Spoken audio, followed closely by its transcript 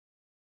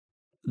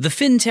The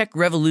fintech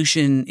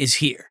revolution is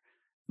here,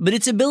 but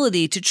its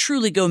ability to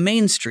truly go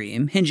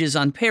mainstream hinges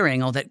on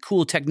pairing all that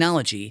cool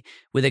technology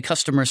with a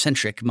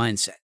customer-centric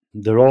mindset.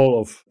 The role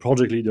of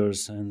project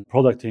leaders and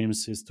product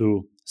teams is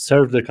to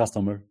serve the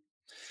customer,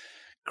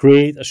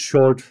 create a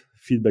short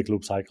feedback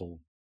loop cycle,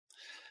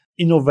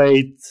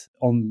 innovate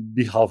on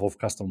behalf of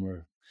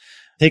customer,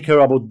 take care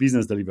about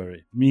business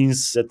delivery.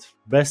 Means that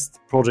best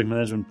project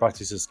management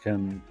practices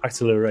can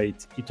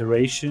accelerate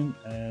iteration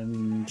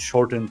and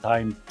shorten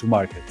time to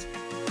market.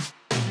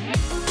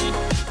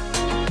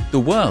 The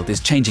world is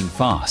changing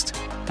fast,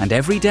 and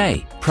every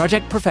day,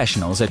 project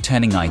professionals are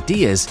turning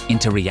ideas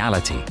into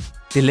reality,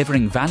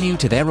 delivering value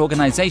to their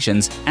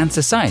organizations and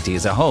society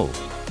as a whole.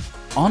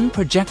 On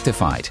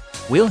Projectified,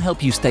 we'll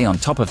help you stay on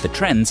top of the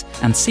trends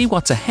and see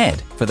what's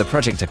ahead for the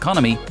project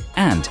economy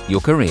and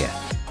your career.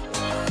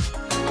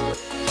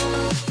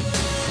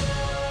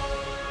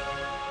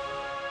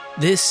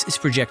 This is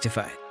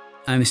Projectified.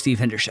 I'm Steve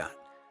Hendershot.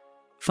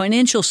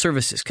 Financial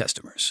services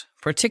customers,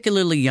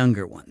 particularly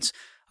younger ones,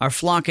 are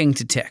flocking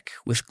to tech,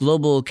 with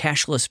global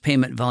cashless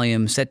payment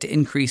volume set to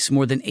increase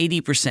more than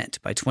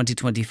 80% by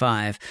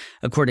 2025,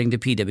 according to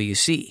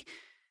PwC.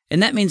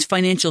 And that means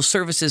financial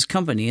services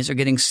companies are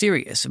getting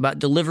serious about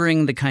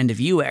delivering the kind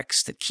of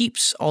UX that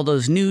keeps all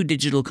those new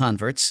digital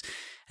converts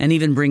and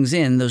even brings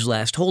in those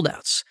last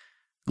holdouts.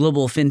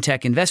 Global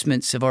fintech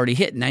investments have already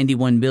hit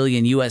 $91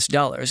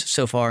 billion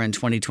so far in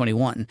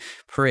 2021,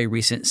 per a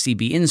recent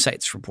CB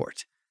Insights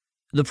report.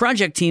 The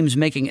project teams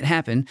making it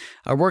happen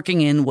are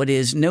working in what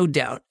is no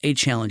doubt a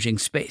challenging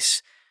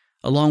space.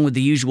 Along with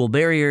the usual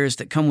barriers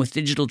that come with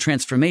digital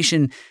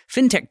transformation,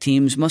 fintech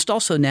teams must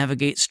also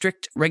navigate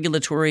strict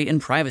regulatory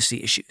and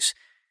privacy issues.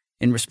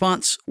 In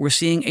response, we're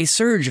seeing a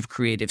surge of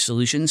creative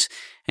solutions,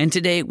 and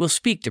today we'll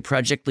speak to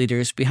project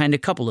leaders behind a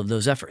couple of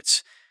those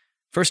efforts.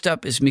 First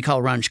up is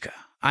Michał Rączka,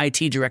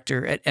 IT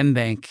Director at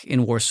mBank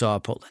in Warsaw,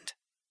 Poland.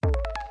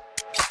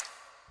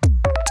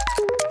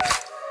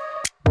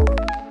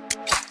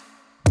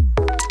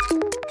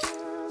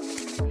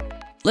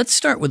 Let's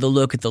start with a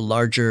look at the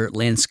larger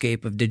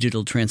landscape of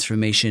digital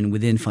transformation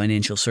within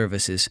financial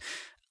services.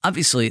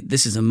 Obviously,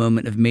 this is a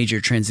moment of major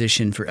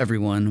transition for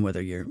everyone,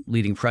 whether you're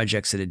leading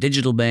projects at a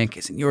digital bank,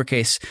 as in your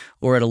case,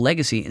 or at a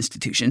legacy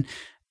institution.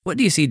 What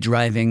do you see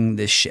driving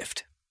this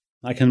shift?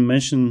 I can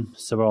mention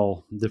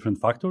several different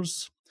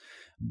factors,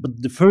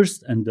 but the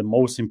first and the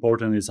most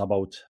important is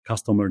about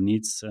customer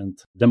needs and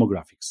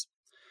demographics.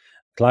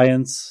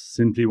 Clients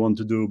simply want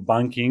to do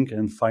banking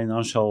and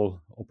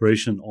financial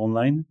operation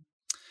online,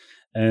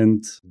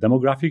 and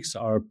demographics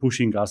are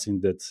pushing us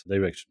in that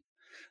direction.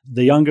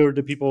 The younger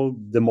the people,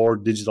 the more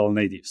digital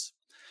natives.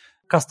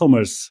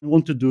 Customers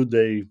want to do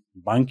their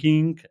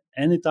banking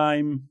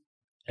anytime,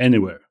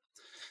 anywhere.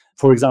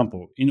 For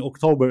example, in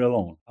October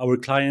alone, our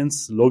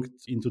clients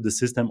logged into the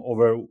system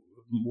over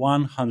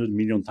 100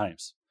 million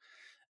times.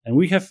 And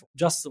we have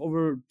just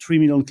over 3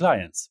 million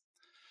clients.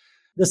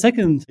 The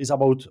second is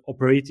about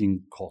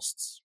operating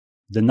costs.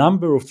 The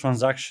number of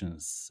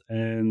transactions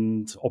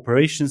and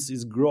operations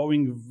is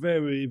growing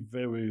very,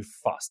 very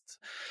fast.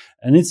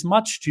 And it's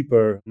much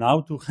cheaper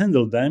now to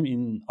handle them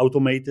in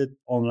automated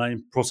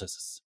online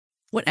processes.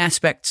 What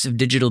aspects of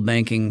digital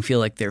banking feel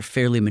like they're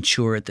fairly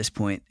mature at this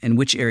point, and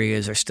which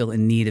areas are still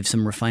in need of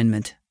some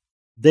refinement?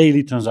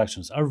 Daily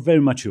transactions are very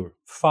mature,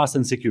 fast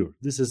and secure.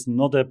 This is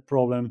not a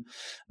problem.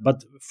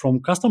 But from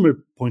customer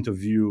point of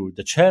view,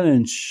 the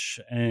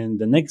challenge and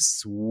the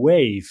next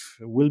wave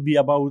will be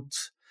about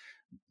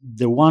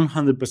the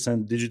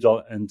 100%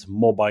 digital and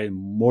mobile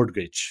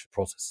mortgage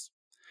process.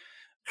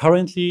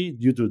 Currently,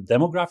 due to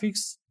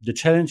demographics, the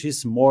challenge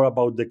is more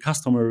about the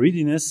customer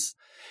readiness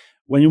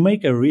when you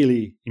make a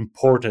really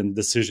important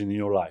decision in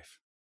your life.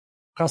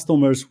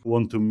 Customers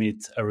want to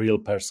meet a real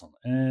person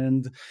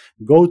and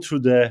go through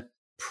the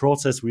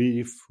process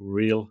with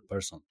real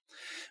person.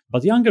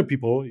 But younger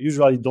people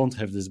usually don't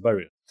have this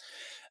barrier.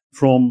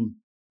 From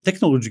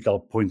technological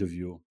point of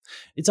view,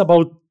 it's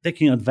about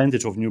taking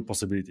advantage of new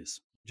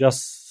possibilities.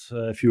 Just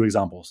a few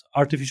examples.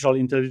 Artificial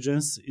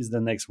intelligence is the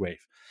next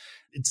wave.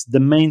 It's the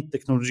main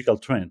technological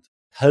trend,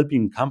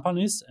 helping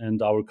companies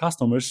and our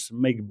customers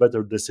make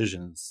better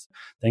decisions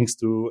thanks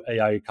to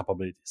AI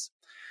capabilities.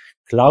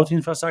 Cloud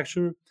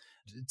infrastructure,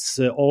 it's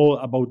all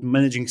about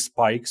managing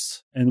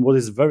spikes and what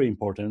is very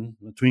important,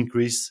 to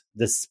increase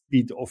the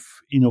speed of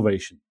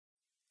innovation.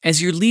 As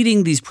you're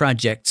leading these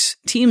projects,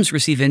 teams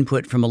receive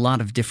input from a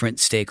lot of different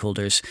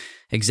stakeholders,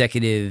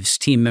 executives,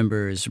 team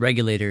members,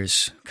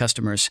 regulators,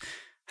 customers.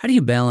 How do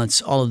you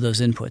balance all of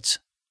those inputs?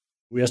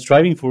 We are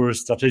striving for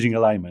strategic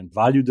alignment,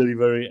 value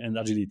delivery, and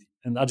agility.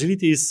 And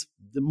agility is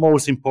the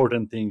most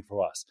important thing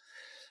for us.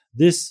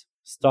 This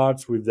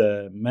starts with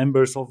the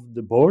members of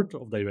the board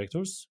of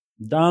directors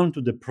down to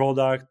the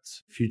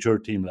product feature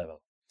team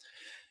level.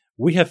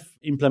 We have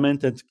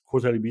implemented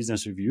quarterly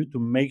business review to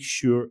make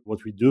sure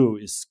what we do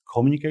is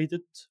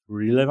communicated,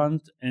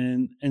 relevant,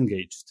 and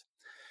engaged.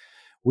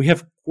 We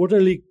have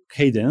quarterly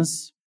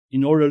cadence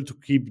in order to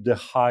keep the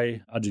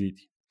high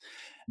agility.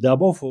 The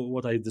above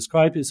what I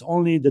described is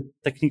only the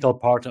technical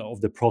part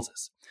of the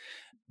process.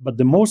 But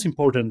the most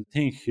important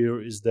thing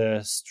here is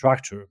the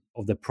structure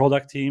of the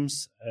product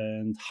teams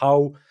and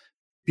how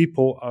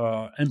people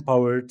are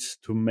empowered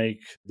to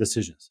make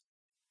decisions.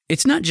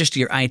 It's not just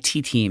your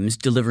IT teams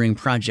delivering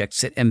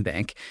projects at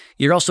mBank.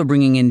 You're also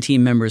bringing in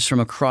team members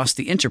from across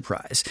the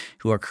enterprise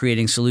who are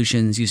creating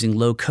solutions using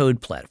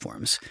low-code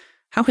platforms.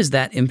 How has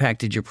that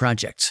impacted your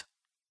projects?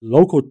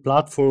 Low-code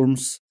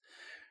platforms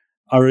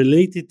are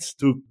related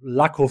to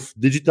lack of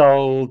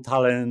digital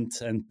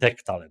talent and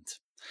tech talent.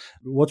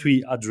 What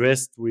we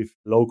addressed with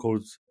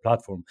low-code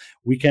platform,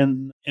 we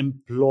can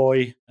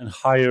employ and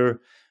hire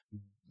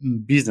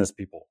business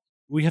people.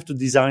 We have to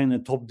design a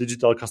top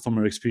digital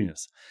customer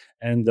experience.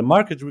 And the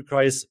market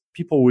requires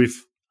people with,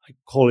 I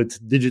call it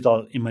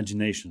digital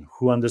imagination,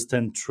 who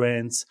understand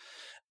trends.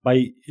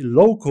 By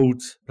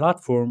low-code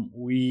platform,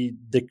 we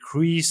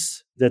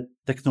decrease the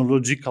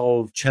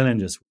technological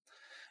challenges.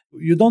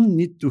 You don't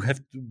need to have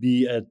to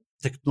be a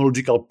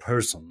technological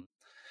person.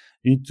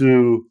 You need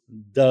to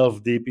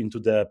delve deep into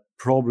the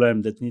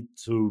problem that need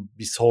to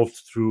be solved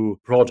through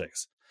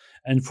projects.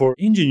 And for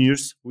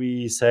engineers,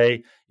 we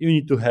say you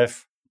need to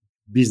have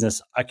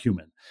business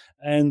acumen.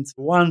 And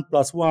 1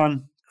 +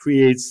 1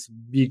 creates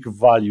big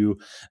value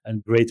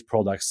and great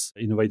products,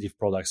 innovative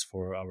products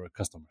for our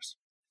customers.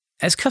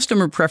 As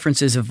customer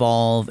preferences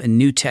evolve and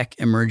new tech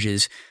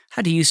emerges,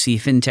 how do you see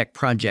fintech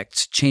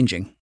projects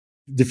changing?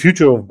 The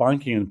future of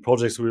banking and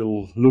projects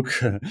will look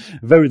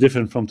very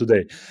different from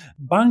today.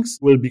 Banks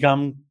will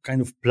become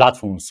kind of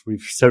platforms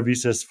with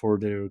services for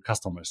their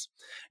customers.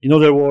 In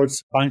other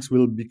words, banks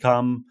will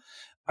become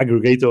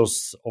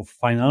aggregators of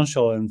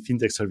financial and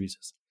fintech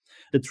services.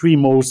 The 3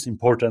 most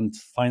important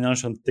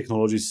financial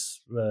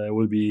technologies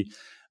will be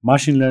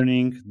machine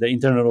learning, the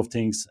Internet of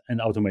Things,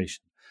 and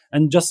automation.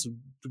 And just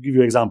to give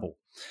you an example,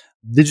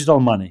 digital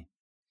money.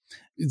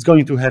 It's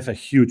going to have a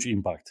huge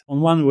impact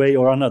on one way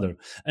or another.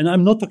 And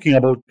I'm not talking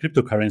about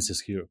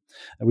cryptocurrencies here,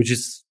 which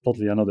is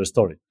totally another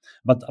story,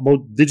 but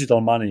about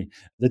digital money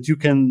that you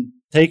can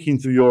take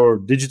into your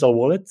digital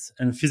wallet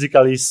and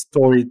physically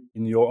store it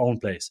in your own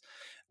place.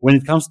 When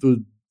it comes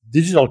to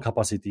digital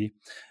capacity,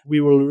 we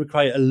will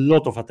require a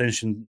lot of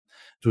attention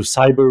to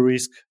cyber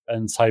risk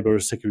and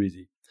cyber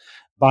security.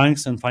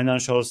 Banks and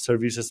financial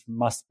services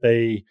must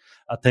pay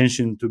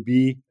attention to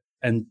be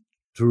and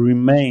to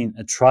remain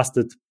a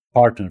trusted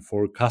partner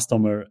for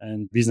customer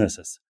and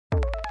businesses.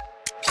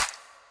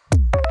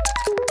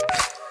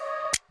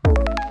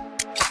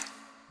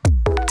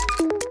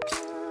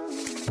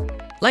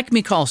 Like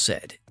Mikhail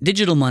said,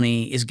 digital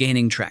money is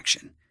gaining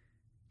traction.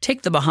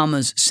 Take the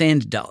Bahamas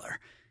Sand Dollar.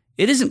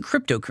 It isn't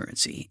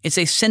cryptocurrency. It's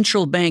a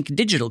central bank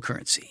digital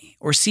currency,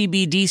 or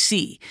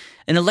CBDC,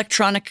 an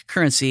electronic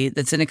currency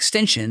that's an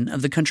extension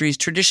of the country's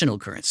traditional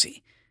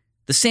currency.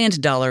 The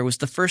Sand Dollar was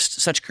the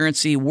first such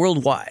currency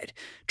worldwide,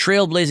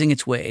 trailblazing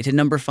its way to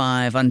number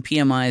 5 on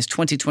PMI's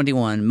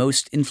 2021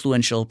 Most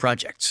Influential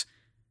Projects.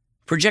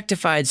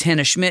 Projectified's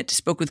Hannah Schmidt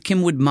spoke with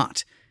Kimwood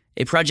Mott,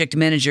 a project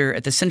manager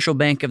at the Central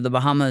Bank of the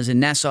Bahamas in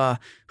Nassau,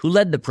 who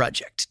led the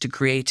project to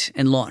create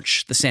and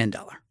launch the Sand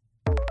Dollar.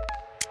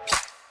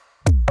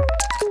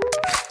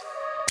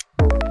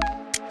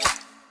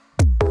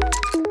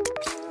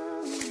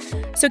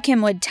 So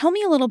Kimwood, tell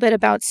me a little bit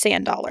about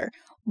Sand Dollar.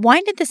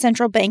 Why did the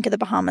Central Bank of the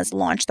Bahamas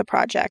launch the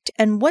project,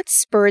 and what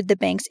spurred the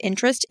bank's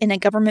interest in a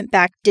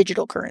government-backed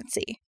digital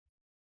currency?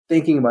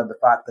 Thinking about the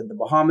fact that the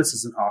Bahamas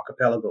is an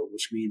archipelago,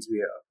 which means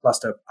we are a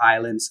cluster of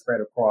islands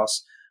spread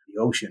across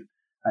the ocean.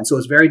 And so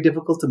it's very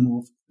difficult to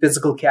move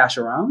physical cash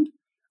around.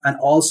 And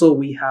also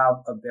we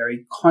have a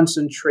very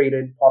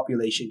concentrated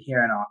population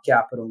here in our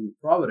capital, New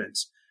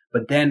Providence.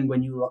 But then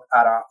when you look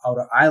at our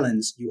outer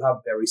islands, you have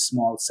very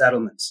small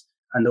settlements.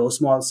 And those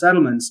small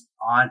settlements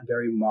aren't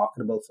very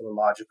marketable for the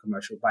larger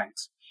commercial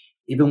banks.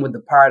 Even with the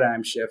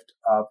paradigm shift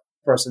of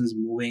persons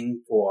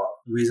moving for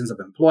reasons of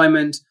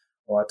employment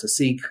or to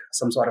seek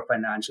some sort of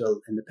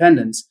financial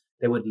independence,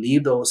 they would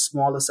leave those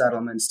smaller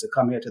settlements to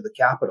come here to the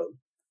capital.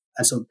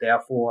 And so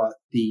therefore,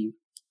 the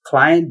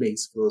client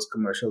base for those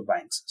commercial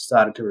banks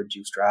started to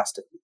reduce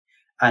drastically.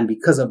 And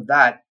because of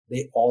that,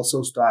 they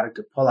also started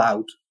to pull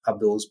out of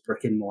those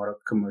brick and mortar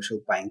commercial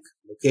bank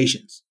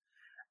locations.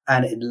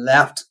 And it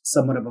left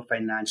somewhat of a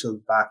financial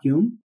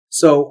vacuum.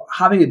 So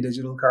having a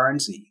digital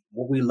currency,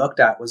 what we looked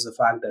at was the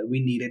fact that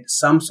we needed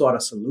some sort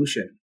of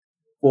solution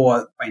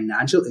for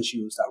financial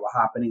issues that were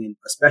happening in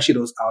especially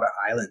those outer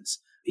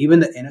islands, even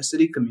the inner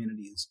city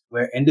communities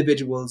where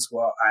individuals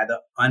were either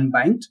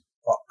unbanked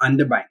or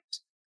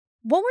underbanked.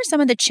 What were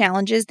some of the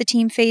challenges the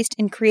team faced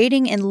in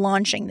creating and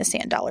launching the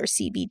Sand Dollar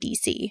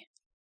CBDC?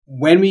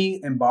 When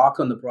we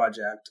embarked on the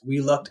project, we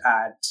looked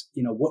at,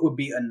 what would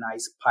be a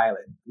nice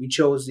pilot. We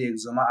chose the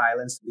Exuma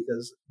Islands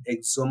because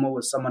Exuma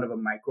was somewhat of a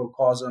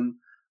microcosm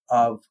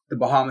of the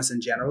Bahamas in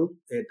general.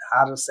 It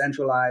had a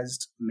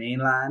centralized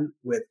mainland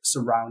with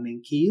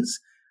surrounding keys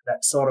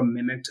that sort of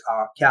mimicked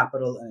our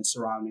capital and its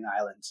surrounding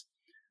islands.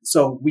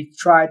 So we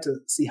tried to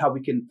see how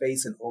we can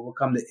face and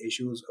overcome the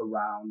issues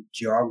around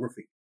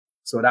geography.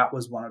 So that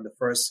was one of the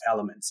first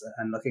elements,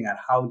 and looking at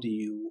how do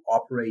you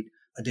operate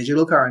a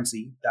digital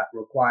currency that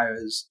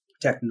requires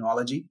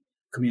technology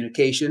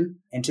communication,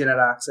 internet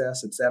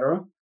access,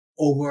 etc.,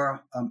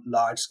 over a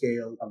large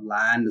scale of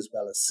land as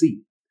well as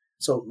sea.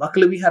 So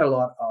luckily, we had a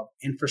lot of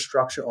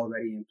infrastructure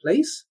already in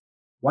place.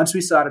 Once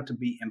we started to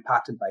be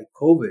impacted by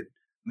COVID,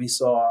 we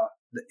saw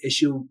the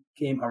issue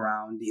came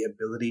around the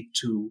ability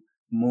to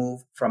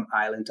move from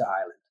island to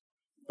island,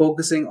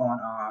 focusing on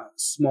our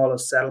smaller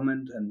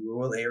settlement and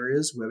rural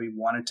areas where we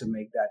wanted to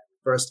make that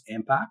first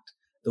impact,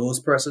 those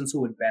persons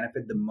who would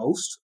benefit the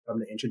most from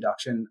the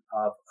introduction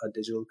of a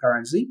digital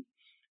currency.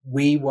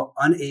 We were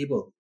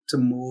unable to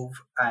move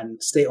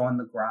and stay on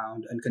the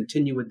ground and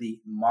continue with the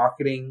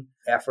marketing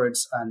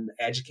efforts and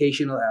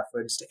educational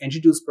efforts to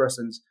introduce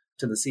persons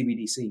to the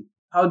CBDC.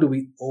 How do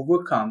we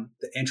overcome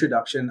the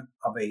introduction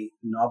of a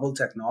novel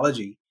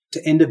technology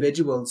to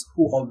individuals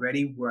who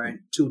already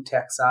weren't too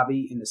tech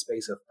savvy in the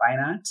space of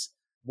finance?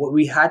 What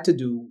we had to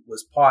do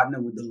was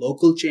partner with the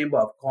local chamber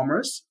of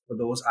commerce for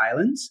those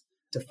islands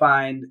to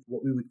find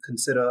what we would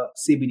consider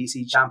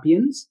CBDC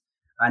champions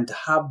and to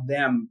have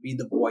them be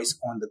the voice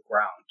on the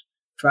ground,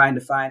 trying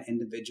to find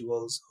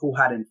individuals who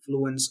had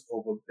influence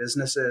over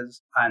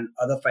businesses and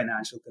other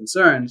financial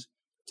concerns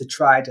to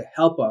try to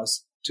help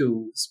us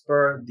to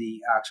spur the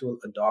actual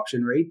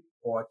adoption rate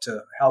or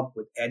to help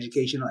with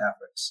educational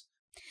efforts.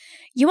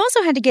 You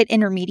also had to get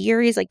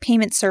intermediaries like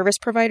payment service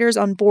providers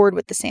on board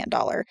with the Sand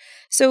Dollar.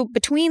 So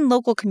between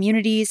local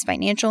communities,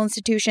 financial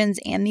institutions,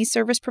 and these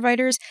service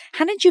providers,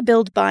 how did you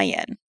build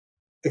buy-in?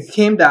 It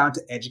came down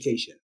to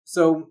education.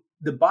 So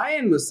the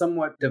buy-in was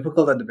somewhat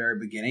difficult at the very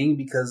beginning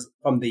because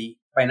from the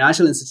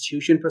financial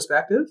institution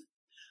perspective,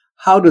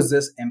 how does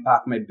this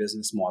impact my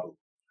business model?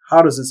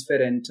 How does this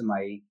fit into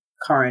my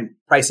current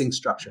pricing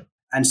structure?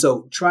 And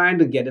so trying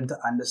to get them to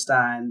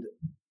understand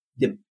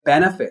the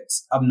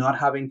benefits of not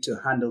having to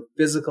handle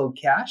physical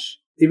cash,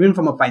 even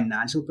from a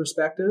financial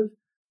perspective,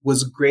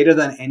 was greater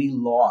than any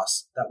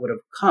loss that would have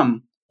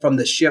come from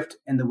the shift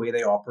in the way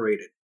they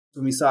operated.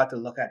 When we start to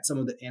look at some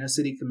of the inner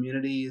city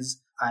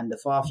communities and the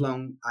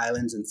far-flung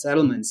islands and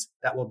settlements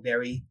that were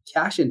very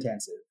cash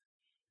intensive.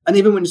 And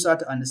even when you start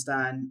to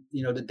understand,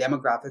 the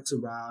demographics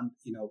around,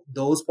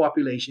 those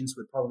populations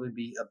would probably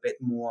be a bit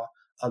more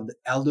of the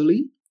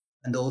elderly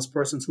and those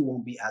persons who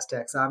won't be as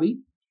tech savvy.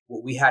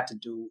 What we had to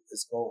do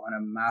is go on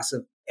a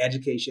massive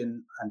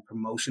education and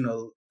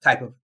promotional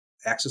type of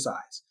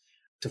exercise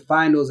to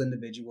find those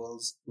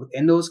individuals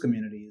within those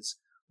communities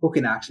who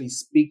can actually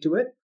speak to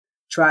it,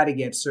 try to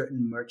get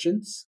certain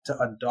merchants to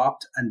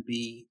adopt and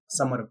be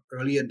somewhat of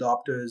early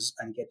adopters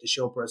and get to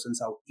show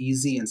persons how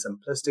easy and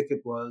simplistic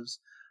it was.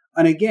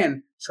 And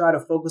again, try to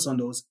focus on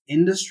those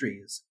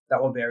industries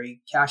that were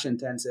very cash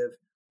intensive,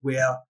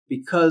 where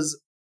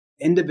because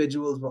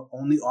individuals were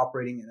only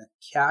operating in a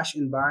cash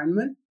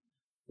environment,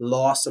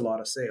 lost a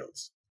lot of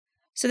sales.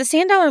 So the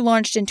Sand Dollar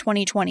launched in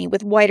 2020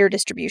 with wider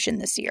distribution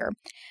this year.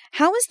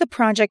 How has the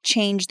project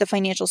changed the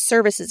financial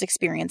services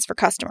experience for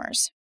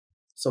customers?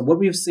 So what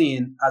we've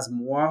seen as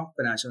more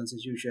financial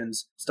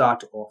institutions start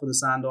to offer the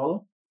Sand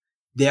Dollar,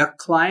 their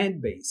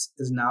client base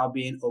is now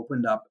being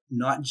opened up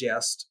not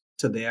just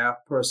to their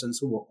persons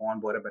who were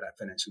onboarded by that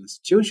financial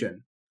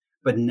institution,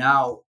 but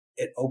now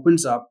it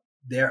opens up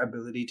their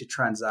ability to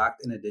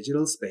transact in a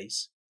digital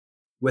space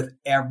with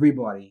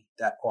everybody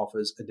that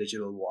offers a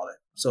digital wallet.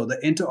 So the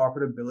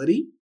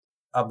interoperability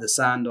of the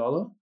Sand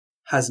Dollar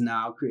has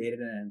now created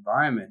an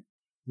environment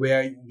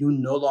where you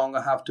no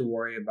longer have to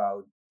worry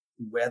about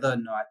whether or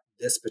not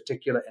this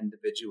particular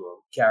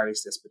individual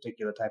carries this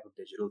particular type of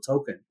digital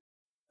token.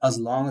 As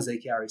long as they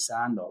carry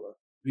Sand Dollar,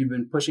 we've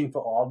been pushing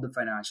for all the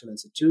financial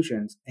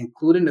institutions,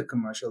 including the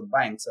commercial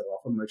banks that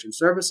offer merchant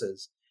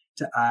services,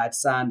 to add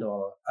Sand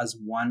Dollar as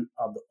one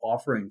of the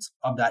offerings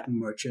of that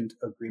merchant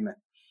agreement.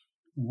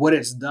 What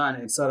it's done,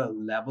 it's sort of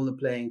leveled the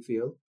playing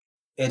field.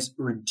 It's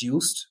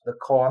reduced the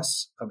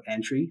costs of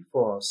entry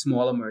for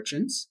smaller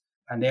merchants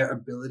and their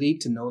ability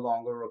to no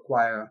longer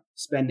require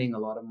spending a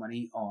lot of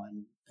money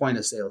on point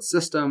of sale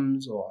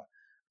systems or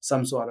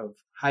some sort of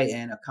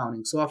high-end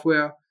accounting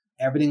software.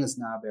 Everything is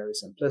now very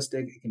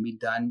simplistic. It can be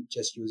done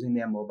just using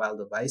their mobile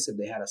device. If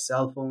they had a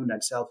cell phone,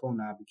 that cell phone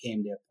now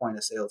became their point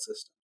of sale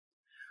system.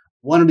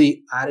 One of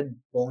the added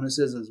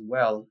bonuses as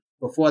well,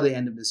 before the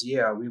end of this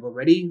year, we've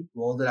already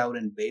rolled it out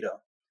in beta,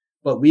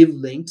 but we've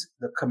linked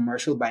the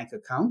commercial bank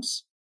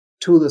accounts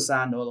to the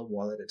Sand Dollar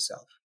wallet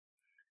itself.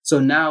 So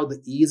now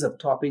the ease of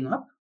topping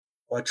up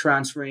or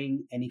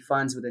transferring any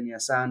funds within your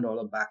Sand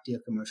Dollar back to your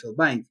commercial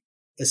bank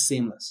is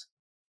seamless.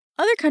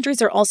 Other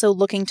countries are also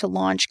looking to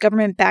launch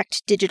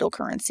government-backed digital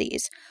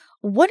currencies.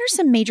 What are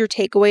some major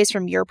takeaways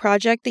from your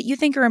project that you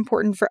think are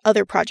important for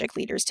other project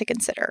leaders to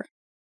consider?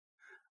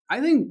 I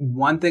think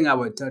one thing I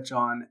would touch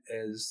on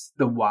is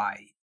the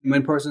why.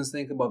 When persons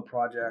think about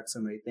projects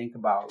and they think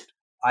about,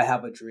 I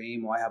have a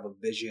dream or I have a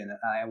vision and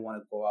I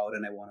want to go out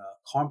and I want to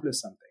accomplish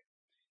something.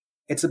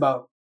 It's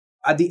about,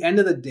 at the end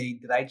of the day,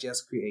 did I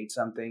just create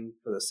something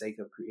for the sake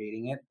of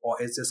creating it?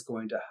 Or is this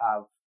going to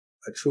have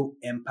a true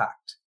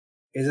impact?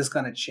 Is this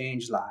going to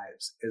change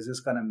lives? Is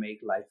this going to make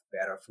life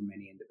better for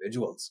many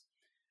individuals?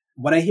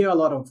 When I hear a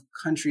lot of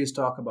countries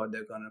talk about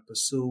they're going to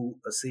pursue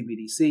a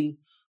CBDC,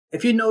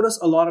 If you notice,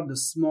 a lot of the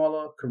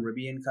smaller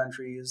Caribbean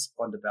countries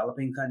or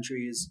developing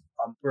countries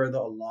are further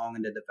along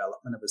in the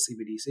development of a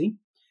CBDC.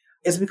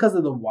 It's because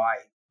of the why.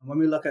 And when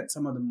we look at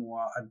some of the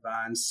more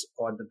advanced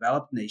or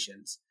developed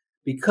nations,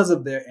 because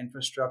of their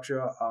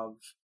infrastructure of,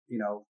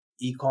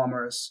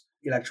 e-commerce,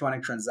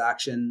 electronic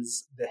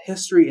transactions, the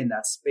history in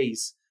that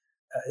space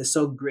is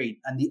so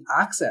great. And the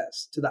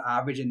access to the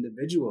average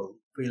individual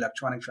for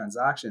electronic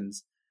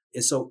transactions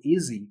is so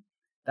easy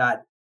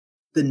that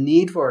the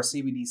need for a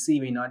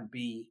CBDC may not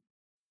be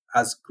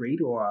as great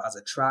or as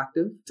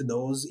attractive to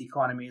those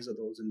economies or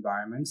those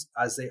environments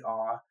as they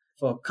are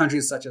for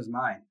countries such as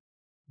mine.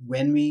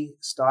 When we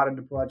started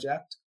the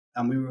project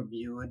and we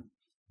reviewed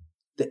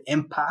the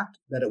impact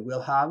that it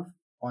will have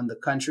on the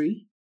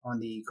country, on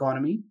the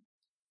economy,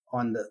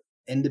 on the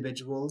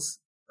individuals,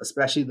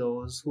 especially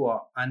those who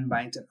are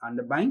unbanked and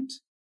underbanked,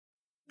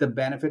 the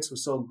benefits were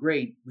so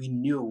great. We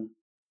knew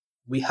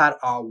we had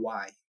our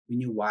why. We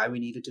knew why we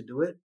needed to do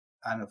it.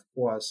 And of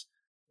course,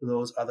 for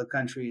those other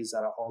countries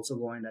that are also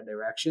going that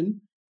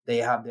direction, they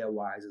have their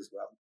whys as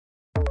well.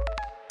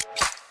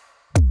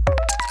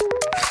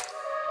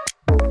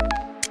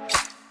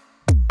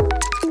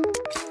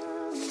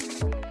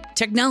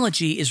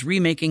 Technology is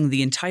remaking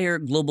the entire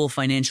global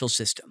financial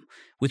system,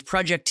 with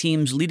project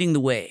teams leading the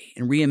way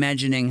in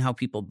reimagining how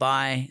people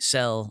buy,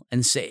 sell,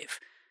 and save.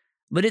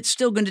 But it's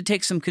still going to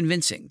take some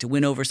convincing to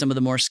win over some of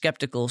the more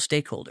skeptical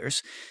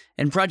stakeholders,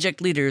 and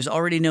project leaders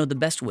already know the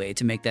best way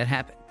to make that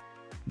happen.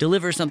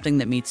 Deliver something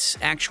that meets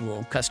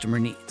actual customer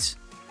needs.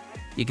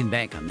 You can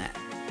bank on that.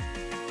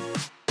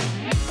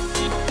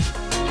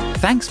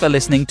 Thanks for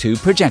listening to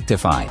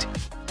Projectified.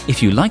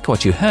 If you like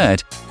what you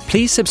heard,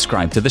 please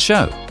subscribe to the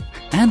show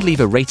and leave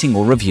a rating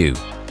or review.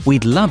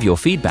 We'd love your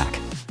feedback.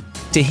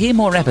 To hear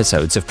more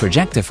episodes of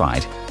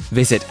Projectified,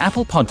 visit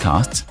Apple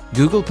Podcasts,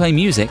 Google Play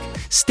Music,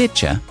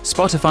 Stitcher,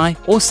 Spotify,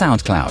 or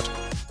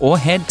SoundCloud, or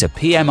head to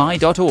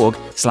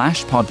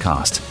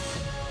pmi.org/podcast.